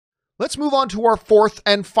let's move on to our fourth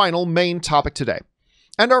and final main topic today.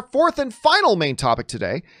 And our fourth and final main topic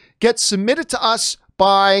today gets submitted to us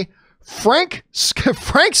by Frank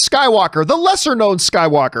Skywalker, the lesser known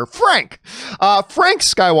Skywalker. Frank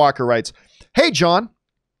Skywalker writes, "Hey, John,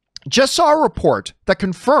 just saw a report that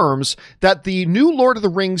confirms that the new Lord of the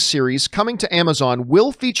Rings series coming to Amazon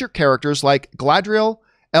will feature characters like Galadriel,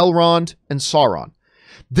 Elrond, and Sauron.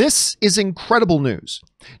 This is incredible news.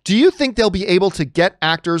 Do you think they'll be able to get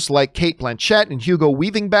actors like Cate Blanchett and Hugo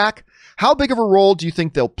Weaving back? How big of a role do you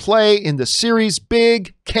think they'll play in the series?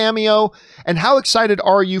 Big cameo? And how excited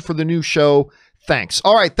are you for the new show? Thanks."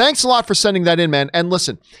 All right, thanks a lot for sending that in, man. And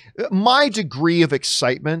listen, my degree of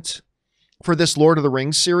excitement for this Lord of the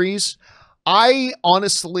Rings series, I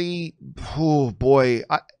honestly,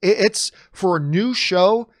 it's for a new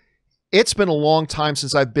show. It's been a long time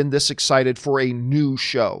since I've been this excited for a new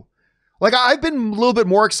show. Like, I've been a little bit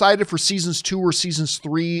more excited for seasons 2 or seasons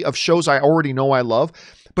 3 of shows I already know I love.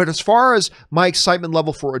 But as far as my excitement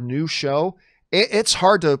level for a new show, it's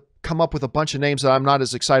hard to come up with a bunch of names that I'm not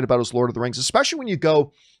as excited about as Lord of the Rings, especially when you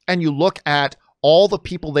go and you look at all the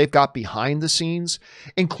people they've got behind the scenes,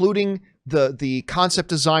 including the concept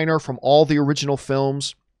designer from all the original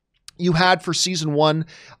films. You had for season 1,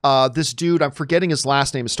 this dude, I'm forgetting his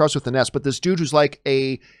last name. It starts with an S, but this dude who's like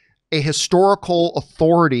a historical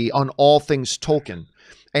authority on all things Tolkien.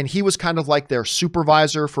 And he was kind of like their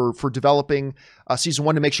supervisor for developing season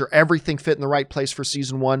 1 to make sure everything fit in the right place for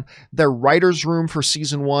season 1. Their writer's room for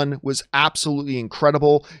season 1 was absolutely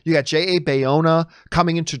incredible. You got J.A. Bayona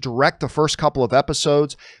coming in to direct the first couple of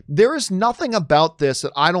episodes. There is nothing about this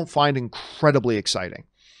that I don't find incredibly exciting.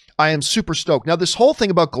 I am super stoked. Now, this whole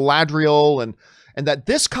thing about Galadriel and that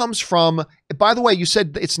this comes from, by the way, you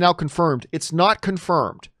said it's now confirmed. It's not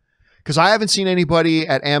confirmed because I haven't seen anybody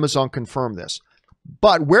at Amazon confirm this.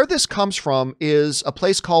 But where this comes from is a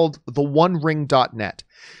place called theonering.net.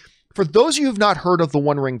 For those of you who have not heard of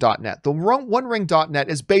theonering.net, the onering.net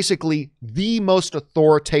is basically the most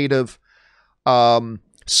authoritative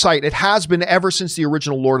site. It has been ever since the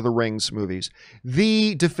original Lord of the Rings movies.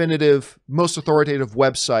 The definitive, most authoritative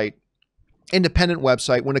website, independent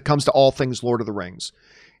website when it comes to all things Lord of the Rings.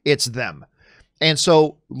 It's them. And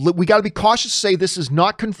so we got to be cautious to say this is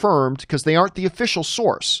not confirmed because they aren't the official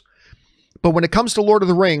source. But when it comes to Lord of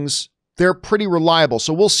the Rings, they're pretty reliable.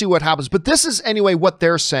 So we'll see what happens. But this is anyway what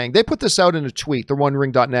they're saying. They put this out in a tweet,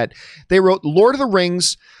 theonering.net. They wrote, Lord of the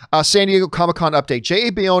Rings, San Diego Comic-Con update.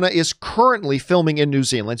 J.A. Bayona is currently filming in New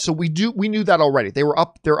Zealand. So we knew that already. They're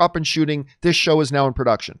up and shooting. This show is now in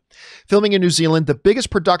production. Filming in New Zealand, the biggest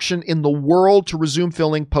production in the world to resume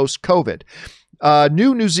filming post-COVID.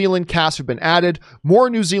 New New Zealand cast have been added. More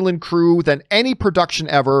New Zealand crew than any production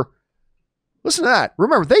ever. Listen to that.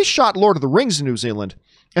 Remember, they shot Lord of the Rings in New Zealand,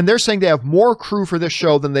 and they're saying they have more crew for this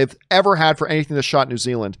show than they've ever had for anything that's shot in New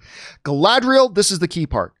Zealand. Galadriel, this is the key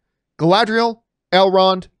part. Galadriel,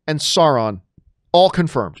 Elrond, and Sauron, all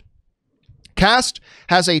confirmed. Cast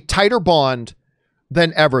has a tighter bond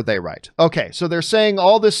than ever, they write. Okay, so they're saying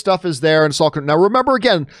all this stuff is there, and it's all... Now, remember,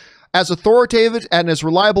 again, as authoritative and as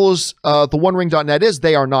reliable as theonering.net is,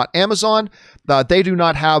 they are not Amazon. They do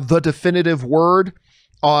not have the definitive word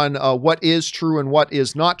on what is true and what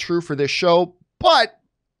is not true for this show. But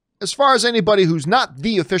as far as anybody who's not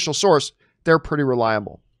the official source, they're pretty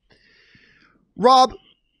reliable. Rob,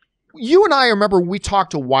 you and I remember we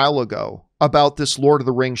talked a while ago about this Lord of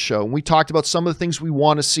the Rings show. And we talked about some of the things we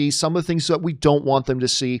want to see, some of the things that we don't want them to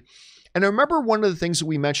see. And I remember one of the things that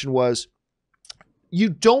we mentioned was you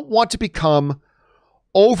don't want to become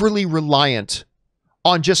overly reliant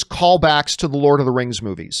on just callbacks to the Lord of the Rings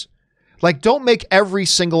movies. Like, don't make every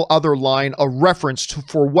single other line a reference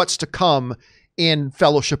for what's to come in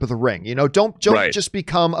Fellowship of the Ring. You know, don't just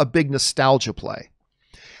become a big nostalgia play.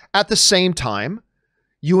 At the same time,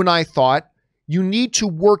 you and I thought you need to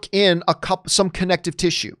work in some connective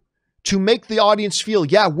tissue to make the audience feel,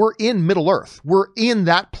 yeah, we're in Middle-earth. We're in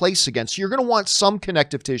that place again. So you're going to want some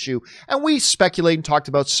connective tissue. And we speculate and talked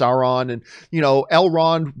about Sauron and, you know,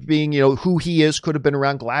 Elrond being, you know, who he is, could have been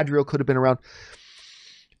around. Galadriel could have been around.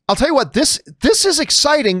 I'll tell you what, this is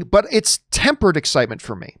exciting, but it's tempered excitement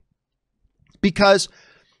for me because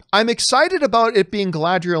I'm excited about it being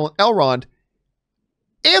Galadriel and Elrond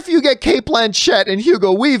if you get Cate Blanchett and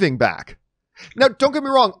Hugo Weaving back. Now, don't get me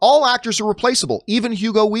wrong, all actors are replaceable, even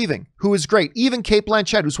Hugo Weaving, who is great, even Cate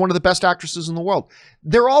Blanchett, who's one of the best actresses in the world.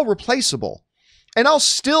 They're all replaceable. And I'll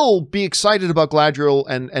still be excited about Galadriel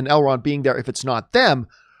and Elrond being there if it's not them.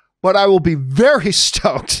 But I will be very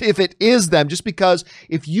stoked if it is them, just because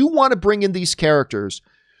if you want to bring in these characters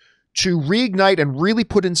to reignite and really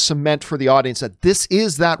put in cement for the audience that this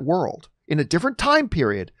is that world in a different time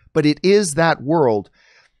period, but it is that world.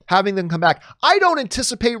 Having them come back. I don't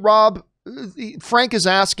anticipate, Rob, Frank is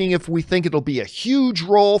asking if we think it'll be a huge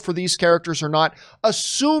role for these characters or not.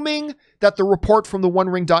 Assuming that the report from the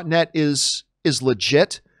OneRing.net is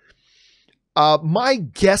legit, my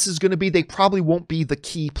guess is going to be they probably won't be the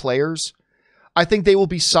key players. I think they will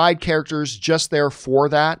be side characters just there for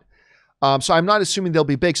that. So I'm not assuming they'll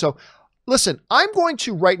be big. So listen, I'm going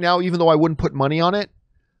to right now, even though I wouldn't put money on it,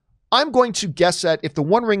 I'm going to guess that if the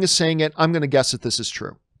One Ring is saying it, I'm going to guess that this is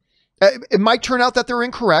true. It might turn out that they're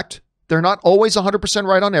incorrect. They're not always 100%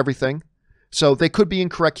 right on everything. So they could be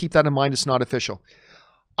incorrect. Keep that in mind. It's not official.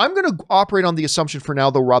 I'm going to operate on the assumption for now,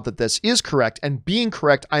 though, Rob, that this is correct. And being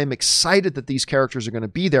correct, I am excited that these characters are going to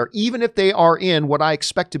be there, even if they are in what I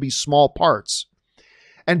expect to be small parts.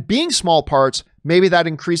 And being small parts, maybe that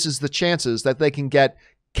increases the chances that they can get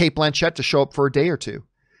Cate Blanchett to show up for a day or two,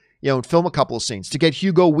 and film a couple of scenes, to get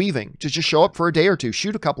Hugo Weaving to just show up for a day or two,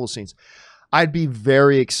 shoot a couple of scenes. I'd be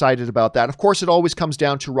very excited about that. Of course, it always comes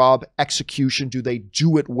down to, Rob, execution. Do they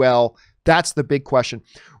do it well? That's the big question.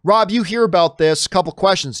 Rob, you hear about this. Couple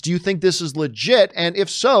questions. Do you think this is legit? And if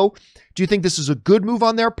so, do you think this is a good move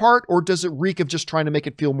on their part, or does it reek of just trying to make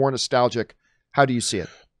it feel more nostalgic? How do you see it?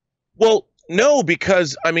 Well, no,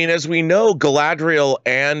 because, I mean, as we know, Galadriel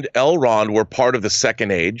and Elrond were part of the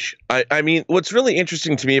Second Age. I mean, what's really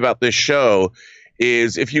interesting to me about this show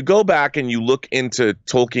is if you go back and you look into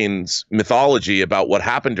Tolkien's mythology about what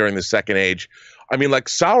happened during the Second Age, I mean, like,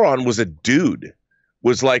 Sauron was a dude,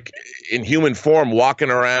 was like in human form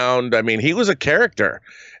walking around. I mean, he was a character,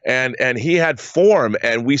 and he had form,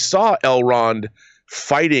 and we saw Elrond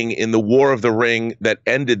fighting in the War of the Ring that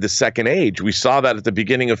ended the Second Age. We saw that at the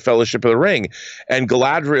beginning of Fellowship of the Ring, and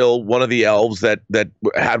Galadriel, one of the elves that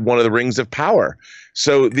had one of the rings of power.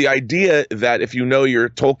 So the idea that if you know your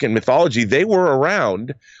Tolkien mythology, they were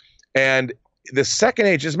around. And the Second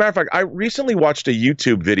Age, as a matter of fact, I recently watched a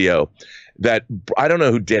YouTube video that, I don't know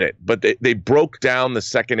who did it, but they broke down the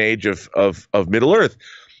Second Age of Middle-earth.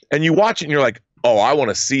 And you watch it and you're like, oh, I want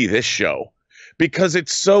to see this show, because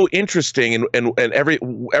it's so interesting and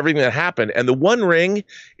everything that happened. And the One Ring,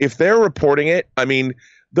 if they're reporting it, I mean,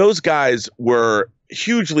 those guys were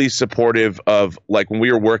hugely supportive of, like, when we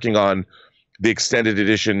were working on the extended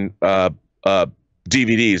edition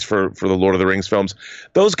DVDs for the Lord of the Rings films,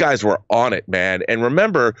 those guys were on it, man. And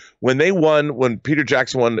remember when Peter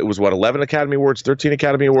Jackson won, it was what, 11 Academy Awards, 13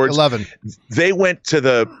 Academy Awards? 11. They went to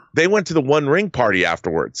the One Ring party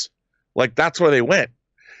afterwards. Like, that's where they went.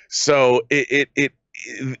 So the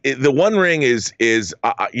One Ring is they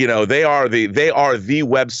are the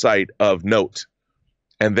website of note,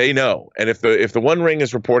 and they know. And if the One Ring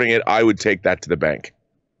is reporting it, I would take that to the bank.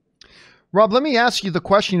 Rob, let me ask you the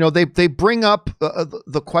question. They bring up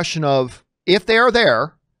the question of, if they are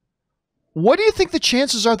there, what do you think the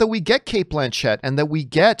chances are that we get Cate Blanchett and that we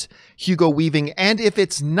get Hugo Weaving? And if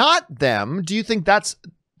it's not them, do you think that's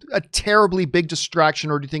a terribly big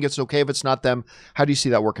distraction, or do you think it's okay if it's not them? How do you see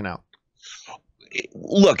that working out?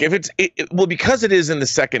 Look, if well, because it is in the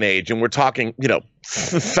Second Age and we're talking,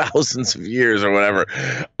 thousands of years or whatever,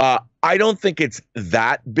 I don't think it's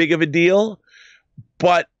that big of a deal.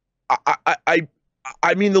 But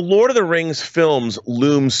I mean, the Lord of the Rings films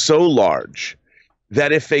loom so large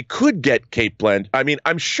that if they could get Cate Blanchett, I mean,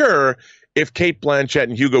 I'm sure if Cate Blanchett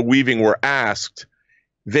and Hugo Weaving were asked,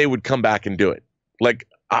 they would come back and do it. Like,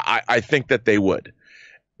 I think that they would.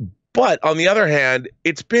 But on the other hand,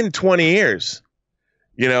 it's been 20 years,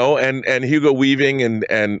 and Hugo Weaving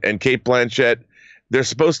and Cate Blanchett, they're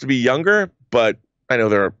supposed to be younger, but I know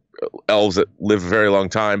there are elves that live a very long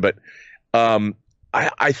time, but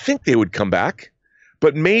I think they would come back.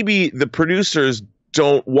 But maybe the producers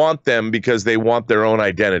don't want them because they want their own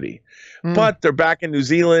identity. But they're back in New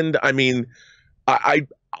Zealand. I mean,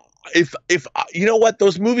 if you know what,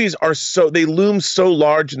 those movies are they loom so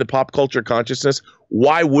large in the pop culture consciousness.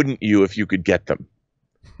 Why wouldn't you if you could get them?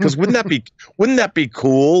 Because wouldn't that be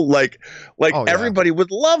cool? Like oh, yeah. Everybody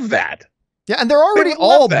would love that. Yeah, and they're already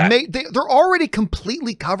they're already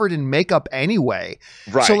completely covered in makeup anyway.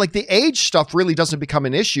 Right. So like the age stuff really doesn't become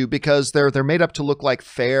an issue because they're made up to look like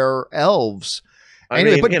fair elves.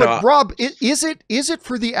 Anyway, but Rob, is it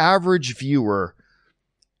for the average viewer?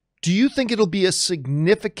 Do you think it'll be a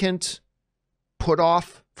significant put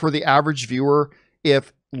off for the average viewer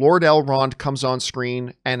if Lord Elrond comes on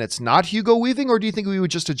screen and it's not Hugo Weaving, or do you think we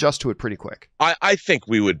would just adjust to it pretty quick? I think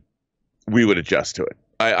we would adjust to it.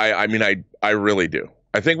 I mean, I really do.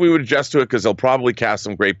 I think we would adjust to it because they'll probably cast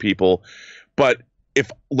some great people. But if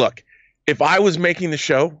I was making the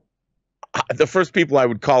show, the first people I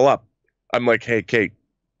would call up, I'm like, hey, Kate,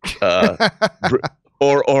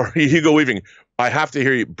 or Hugo Weaving, I have to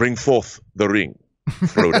hear you bring forth the ring,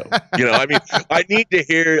 Frodo. You know, I mean, I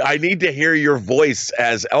need to hear your voice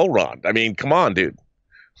as Elrond. I mean, come on, dude.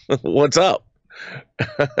 What's up?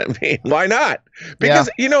 I mean, why not? Because,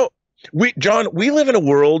 you know, we live in a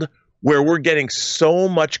world where we're getting so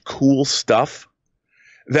much cool stuff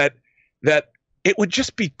that it would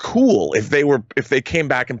just be cool if they came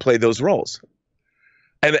back and played those roles.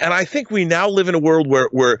 And I think we now live in a world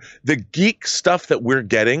where the geek stuff that we're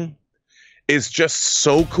getting is just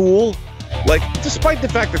so cool. Like, despite the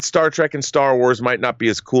fact that Star Trek and Star Wars might not be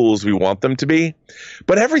as cool as we want them to be,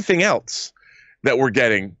 but everything else that we're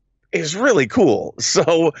getting is really cool.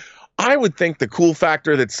 So I would think the cool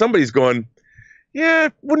factor that somebody's going, yeah,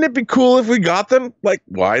 wouldn't it be cool if we got them? Like,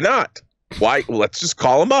 why not? Why? Let's just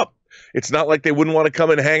call them up. It's not like they wouldn't want to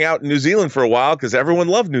come and hang out in New Zealand for a while because everyone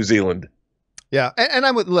loved New Zealand. Yeah, and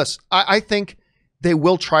I'm with Liz. I think they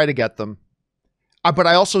will try to get them. But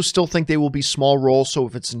I also still think they will be small roles. So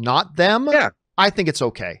if it's not them, I think it's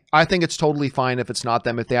okay. I think it's totally fine if it's not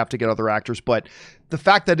them, if they have to get other actors. But the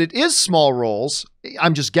fact that it is small roles,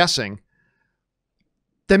 I'm just guessing,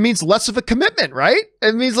 that means less of a commitment, right?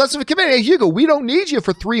 It means less of a commitment. Hey, Hugo, we don't need you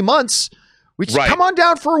for 3 months. We just come on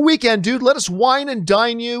down for a weekend, dude. Let us wine and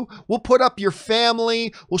dine you. We'll put up your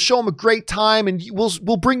family. We'll show them a great time, and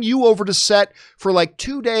we'll bring you over to set for like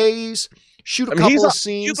 2 days. Shoot a couple of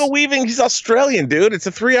scenes. Hugo Weaving, he's Australian, dude. It's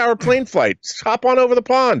a 3-hour plane flight. Just hop on over the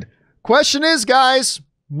pond. Question is, guys,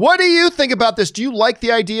 what do you think about this? Do you like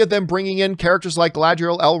the idea of them bringing in characters like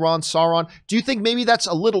Galadriel, Elrond, Sauron? Do you think maybe that's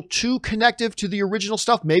a little too connective to the original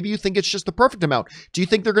stuff? Maybe you think it's just the perfect amount. Do you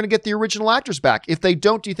think they're going to get the original actors back? If they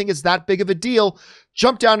don't, do you think it's that big of a deal?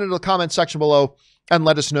 Jump down into the comment section below and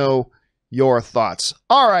let us know your thoughts.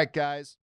 All right, guys.